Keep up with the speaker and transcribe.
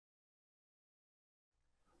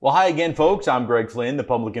Well, hi again, folks. I'm Greg Flynn, the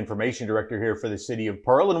Public Information Director here for the City of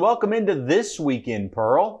Pearl, and welcome into This Week in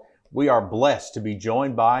Pearl. We are blessed to be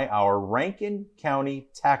joined by our Rankin County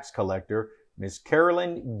Tax Collector, Ms.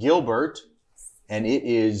 Carolyn Gilbert, and it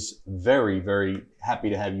is very, very happy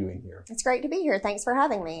to have you in here. It's great to be here. Thanks for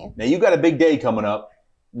having me. Now, you've got a big day coming up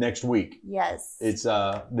next week. Yes. It's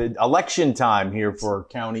the election time here for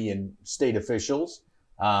county and state officials.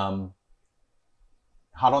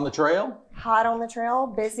 Hot on the trail? Hot on the trail,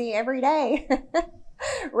 busy every day.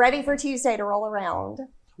 Ready for Tuesday to roll around.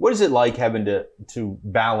 What is it like having to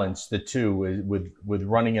balance the two with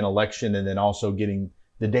running an election and then also getting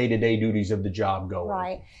the day-to-day duties of the job going?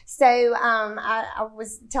 Right. So I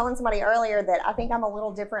was telling somebody earlier that I think I'm a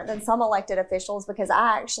little different than some elected officials because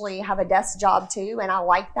I actually have a desk job too, and I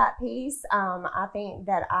like that piece. I think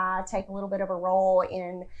that I take a little bit of a role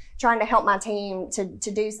in trying to help my team to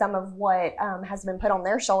do some of what has been put on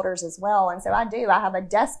their shoulders as well. And so I have a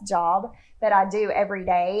desk job that I do every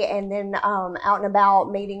day, and then out and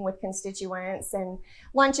about meeting with constituents and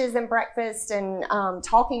lunches and breakfast and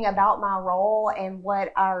talking about my role and what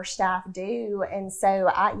our staff do. And so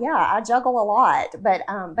I juggle a lot, but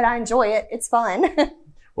I enjoy it. It's fun.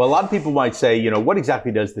 Well, a lot of people might say, what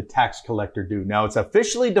exactly does the tax collector do? Now, it's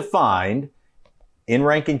officially defined in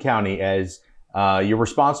Rankin County as you're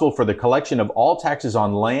responsible for the collection of all taxes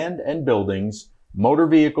on land and buildings, motor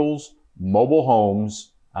vehicles, mobile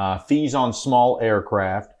homes, fees on small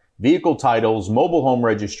aircraft, vehicle titles, mobile home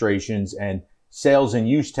registrations, and sales and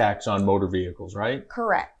use tax on motor vehicles, right?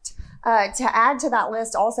 Correct. To add to that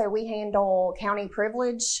list, also, we handle county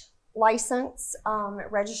privilege license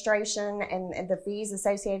registration and the fees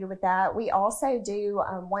associated with that. We also do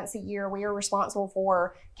once a year, we are responsible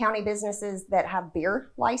for county businesses that have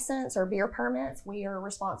beer license or beer permits. We are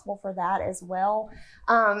responsible for that as well.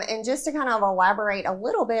 And just to kind of elaborate a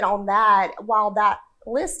little bit on that, while that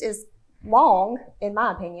list is long, in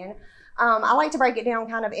my opinion, I like to break it down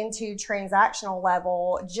kind of into transactional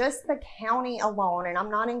level. Just the county alone, and I'm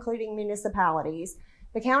not including municipalities,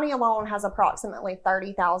 the county alone has approximately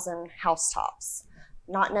 30,000 housetops,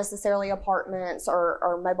 not necessarily apartments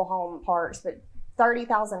or mobile home parks, but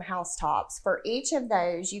 30,000 housetops. For each of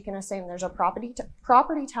those, you can assume there's a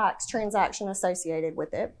property tax transaction associated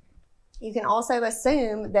with it. You can also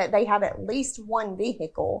assume that they have at least one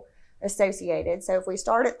vehicle associated. So if we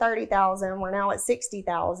start at 30,000, we're now at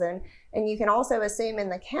 60,000. And you can also assume in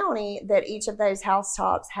the county that each of those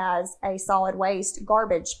housetops has a solid waste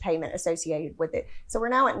garbage payment associated with it. So we're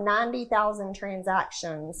now at 90,000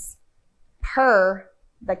 transactions per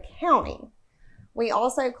the county. We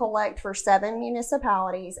also collect for 7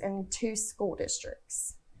 municipalities and 2 school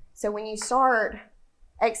districts. So when you start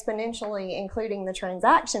exponentially including the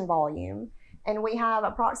transaction volume, and we have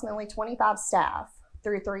approximately 25 staff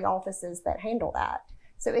through 3 offices that handle that.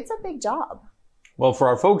 So it's a big job. Well, for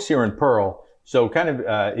our folks here in Pearl, so kind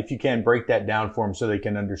of, if you can break that down for them so they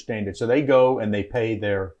can understand it. So they go and they pay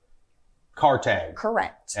their car tag.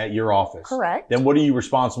 Correct. At your office. Correct. Then what are you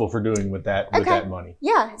responsible for doing with that money?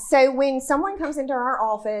 Yeah. So when someone comes into our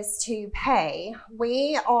office to pay,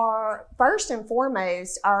 we are first and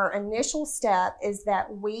foremost, our initial step is that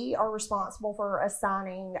we are responsible for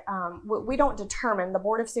assigning, we don't determine, the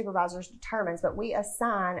Board of Supervisors determines, but we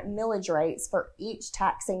assign millage rates for each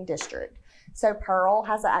taxing district. So Pearl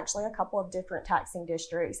has actually a couple of different taxing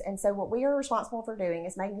districts. And so what we are responsible for doing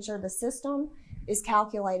is making sure the system is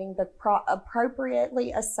calculating the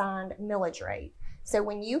appropriately assigned millage rate. So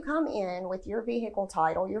when you come in with your vehicle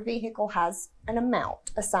title, your vehicle has an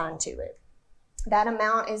amount assigned to it. That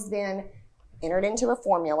amount is then entered into a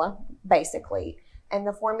formula, basically, and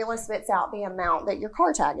the formula spits out the amount that your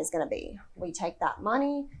car tag is going to be. We take that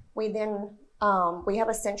money, we then, we have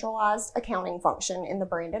a centralized accounting function in the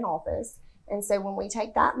Brandon office. And so when we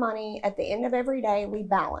take that money at the end of every day, we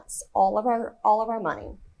balance all of our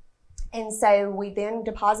money. And so we then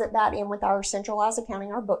deposit that in with our centralized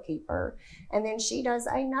accounting, our bookkeeper, and then she does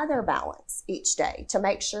another balance each day to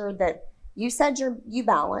make sure that you said you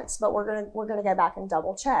balanced, but we're gonna go back and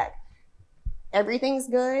double check. Everything's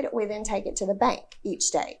good. We then take it to the bank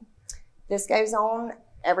each day. This goes on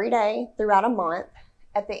every day throughout a month.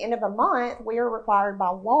 At the end of the month, we are required by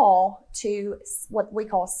law to what we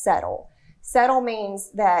call settle. Settle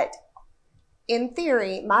means that in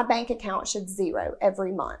theory, my bank account should zero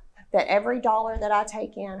every month. That every dollar that I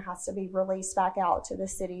take in has to be released back out to the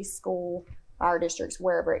city, school, fire districts,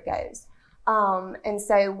 wherever it goes. And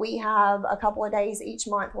so we have a couple of days each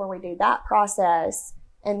month where we do that process,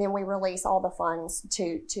 and then we release all the funds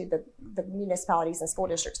to the municipalities and school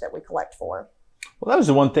districts that we collect for. Well, that was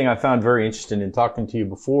the one thing I found very interesting in talking to you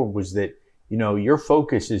before, was that your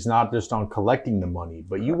focus is not just on collecting the money,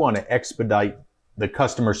 but you want to expedite the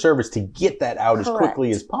customer service to get that out as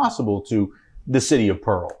quickly as possible to the city of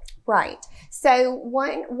Pearl. Right. So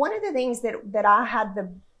one of the things that I had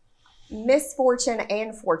the misfortune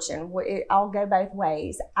and fortune, I'll go both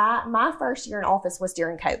ways. My first year in office was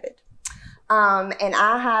during COVID. And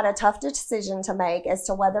I had a tough decision to make as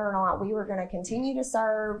to whether or not we were going to continue to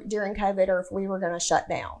serve during COVID or if we were going to shut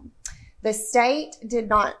down. The state did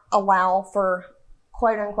not allow for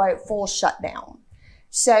quote unquote full shutdown.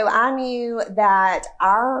 So I knew that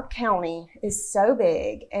our county is so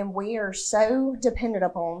big and we are so dependent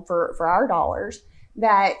upon for our dollars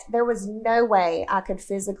that there was no way I could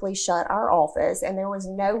physically shut our office, and there was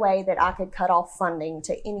no way that I could cut off funding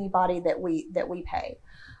to anybody that we pay.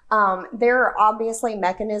 There are obviously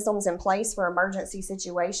mechanisms in place for emergency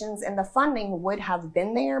situations, and the funding would have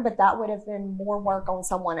been there, but that would have been more work on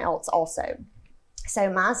someone else also. So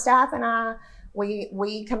my staff and I,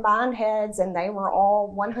 we combined heads, and they were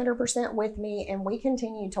all 100% with me, and we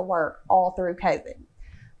continued to work all through COVID.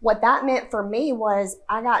 What that meant for me was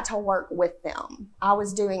I got to work with them. I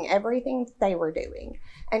was doing everything they were doing.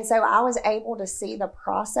 And so I was able to see the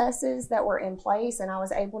processes that were in place, and I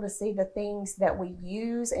was able to see the things that we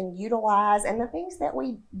use and utilize and the things that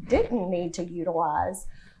we didn't need to utilize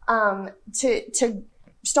to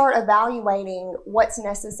start evaluating what's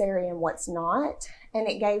necessary and what's not. And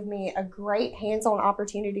it gave me a great hands-on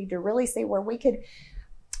opportunity to really see where we could,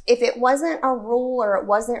 if it wasn't a rule or it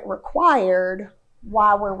wasn't required,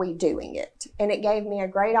 why were we doing it? And it gave me a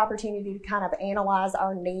great opportunity to kind of analyze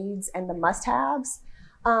our needs and the must-haves,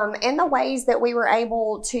 and the ways that we were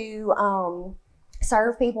able to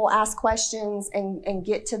serve people, ask questions, and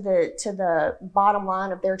get to the bottom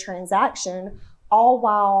line of their transaction, all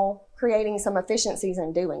while creating some efficiencies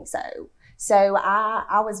in doing so. So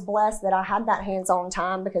I was blessed that I had that hands-on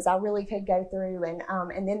time because I really could go through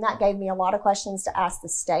and then that gave me a lot of questions to ask the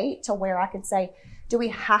state to where I could say, do we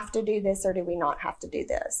have to do this or do we not have to do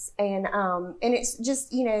this? And it's just,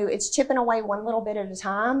 it's chipping away one little bit at a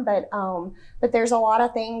time, but there's a lot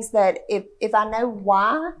of things that if I know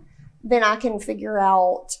why, then I can figure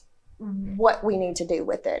out what we need to do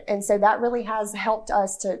with it. And so that really has helped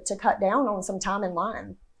us to cut down on some time in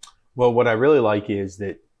line. Well, what I really like is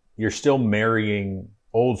that you're still marrying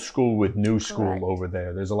old school with new school. Correct. Over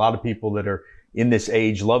there. There's a lot of people that are in this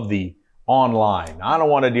age, love the online. I don't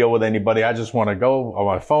want to deal with anybody. I just want to go on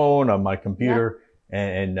my phone, on my computer,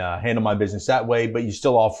 and handle my business that way. But you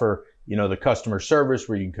still offer, the customer service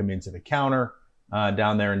where you can come into the counter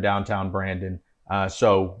down there in downtown Brandon.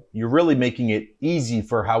 So you're really making it easy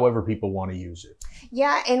for however people want to use it.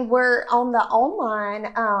 Yeah, and we're on the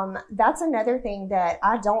online. That's another thing that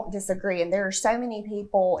I don't disagree. And there are so many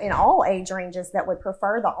people in all age ranges that would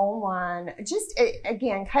prefer the online.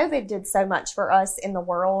 Again, COVID did so much for us in the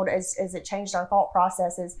world as it changed our thought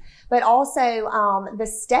processes. But also the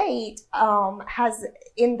state has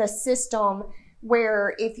in the system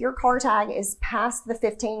where if your car tag is past the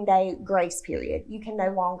 15-day grace period, you can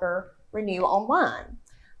no longer renew online.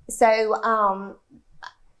 So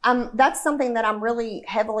that's something that I'm really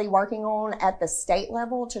heavily working on at the state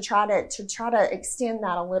level to try to extend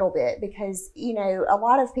that a little bit, because a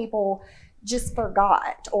lot of people just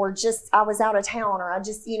forgot, or just I was out of town, or I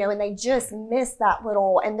just and they just missed that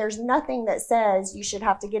little. And there's nothing that says you should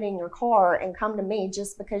have to get in your car and come to me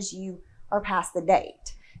just because you are past the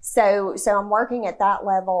date. So I'm working at that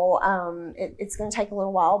level. It's going to take a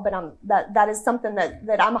little while, but that is something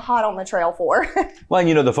that I'm hot on the trail for. Well,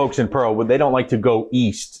 the folks in Pearl, they don't like to go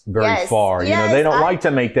east very far. Yes, they don't like to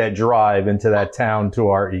make that drive into that town to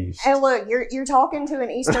our east. And look, you're talking to an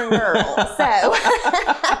Eastern girl, so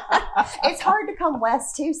it's hard to come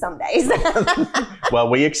west too some days. Well,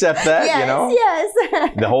 we accept that.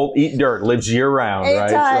 Yes. The whole eat dirt lives year round, it right?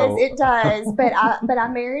 Does. It does. But I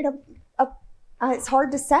married it's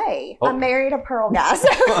hard to say. I married a Pearl guy.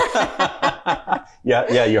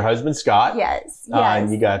 Yeah. Your husband, Scott. Yes.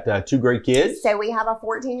 And you got 2 great kids. So we have a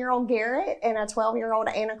 14-year-old Garrett and a 12-year-old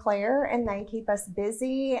Anna Claire, and they keep us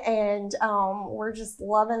busy. And we're just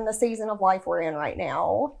loving the season of life we're in right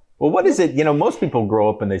now. Well, what is it? Most people grow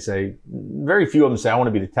up and they say, very few of them say, I want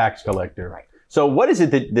to be the tax collector. Right. So what is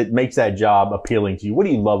it that makes that job appealing to you? What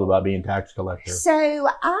do you love about being tax collector? So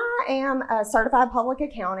I am a certified public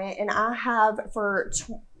accountant, and I have for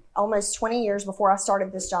almost 20 years before I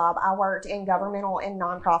started this job, I worked in governmental and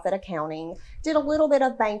nonprofit accounting, did a little bit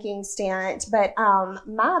of banking stint, but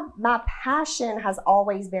my passion has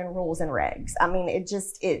always been rules and regs. I mean,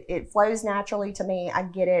 it flows naturally to me. I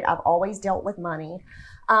get it. I've always dealt with money.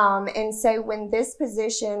 And so when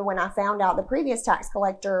I found out the previous tax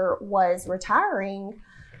collector was retiring,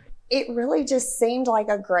 It really just seemed like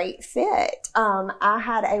a great fit. I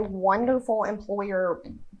had a wonderful employer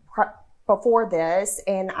before this,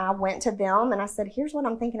 and I went to them and I said, here's what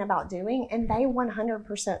I'm thinking about doing. And they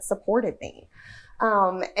 100% supported me.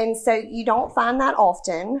 And so you don't find that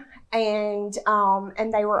often. And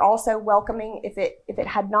they were also welcoming. If it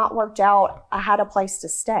had not worked out, I had a place to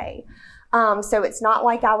stay. So it's not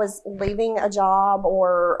like I was leaving a job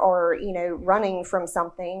or running from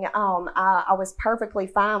something. I was perfectly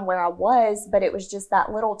fine where I was, but it was just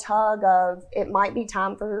that little tug of, it might be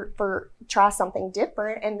time for try something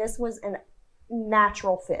different. And this was a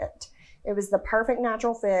natural fit. It was the perfect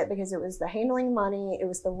natural fit because it was the handling money, it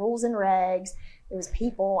was the rules and regs, it was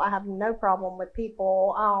people. I have no problem with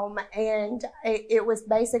people. And it was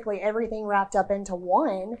basically everything wrapped up into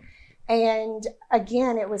one. And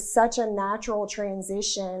again, it was such a natural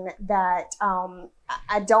transition that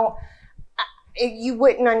you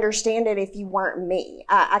wouldn't understand it if you weren't me.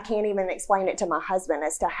 I can't even explain it to my husband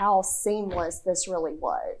as to how seamless this really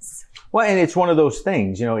was. Well, and it's one of those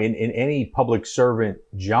things, in any public servant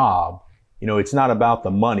job, it's not about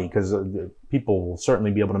the money, because people will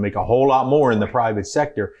certainly be able to make a whole lot more in the private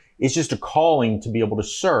sector. It's just a calling to be able to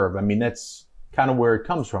serve. I mean, that's kind of where it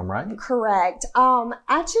comes from, right? Correct.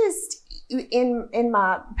 In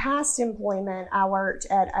my past employment, I worked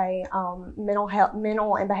at a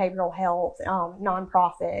mental and behavioral health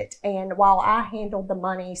nonprofit. And while I handled the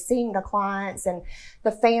money, seeing the clients and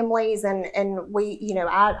the families, and we,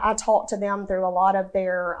 I talked to them through a lot of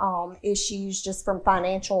their issues just from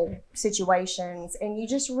financial situations. And you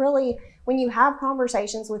just really, when you have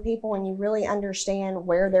conversations with people and you really understand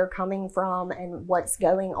where they're coming from and what's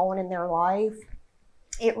going on in their life,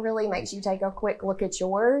 it really makes you take a quick look at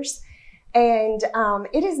yours. And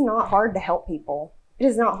it is not hard to help people. It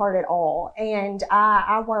is not hard at all. And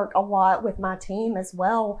I work a lot with my team as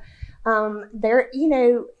well.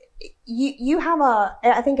 You have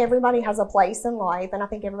I think everybody has a place in life, and I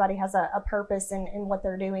think everybody has a purpose in what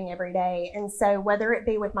they're doing every day. And so whether it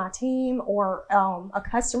be with my team or a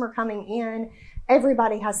customer coming in,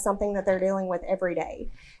 everybody has something that they're dealing with every day.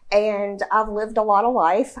 And I've lived a lot of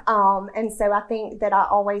life. And so I think that I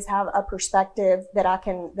always have a perspective that I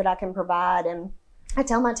can provide. And I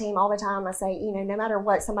tell my team all the time, I say, no matter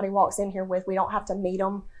what somebody walks in here with, we don't have to meet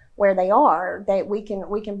them where they are. That we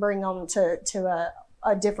can bring them to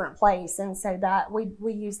a different place. And so that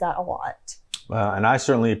we use that a lot. And I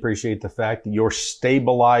certainly appreciate the fact that your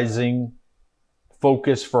stabilizing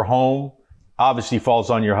focus for home obviously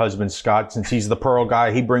falls on your husband, Scott, since he's the Pearl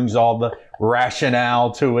guy. He brings all the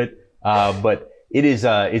rationale to it. But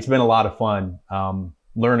it's been a lot of fun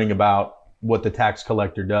learning about what the tax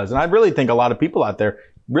collector does. And I really think a lot of people out there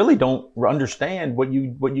really don't understand what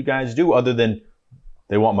you guys do, other than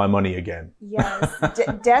they want my money again. Yes.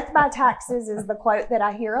 Death by taxes is the quote that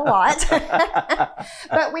I hear a lot.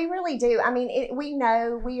 But we really do. I mean, we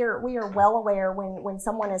know, we are well aware when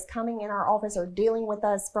someone is coming in our office or dealing with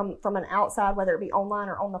us from an outside, whether it be online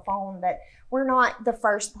or on the phone, that we're not the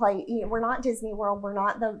first place. We're not Disney World. We're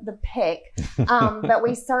not the pick. But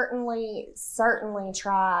we certainly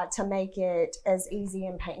try to make it as easy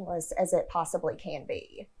and painless as it possibly can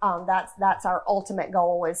be. That's our ultimate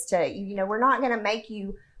goal, is to, we're not going to make you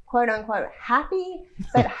quote unquote happy,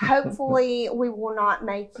 but hopefully we will not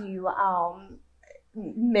make you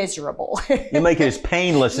miserable. You make it as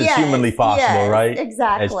painless as humanly possible, right?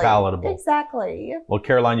 Exactly. As palatable. Exactly. Well,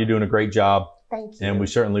 Caroline, you're doing a great job. Thank you. And we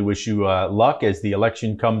certainly wish you luck as the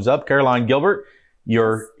election comes up. Caroline Gilbert,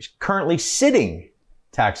 you're currently sitting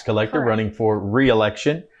tax collector. Correct. Running for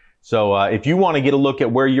re-election. So if you want to get a look at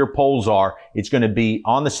where your polls are, it's going to be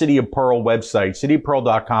on the City of Pearl website,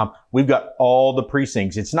 cityofpearl.com. We've got all the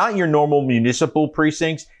precincts. It's not your normal municipal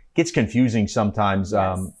precincts. It gets confusing sometimes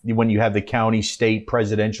when you have the county, state,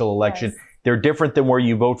 presidential election. Yes. They're different than where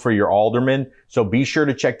you vote for your alderman. So be sure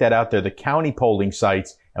to check that out. They're the county polling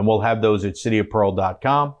sites, and we'll have those at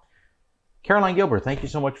cityofpearl.com. Caroline Gilbert, thank you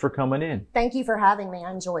so much for coming in. Thank you for having me.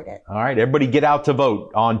 I enjoyed it. All right, everybody get out to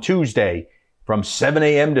vote on Tuesday from 7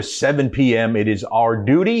 a.m. to 7 p.m. It is our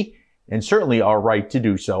duty and certainly our right to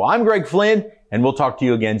do so. I'm Greg Flynn, and we'll talk to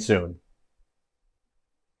you again soon.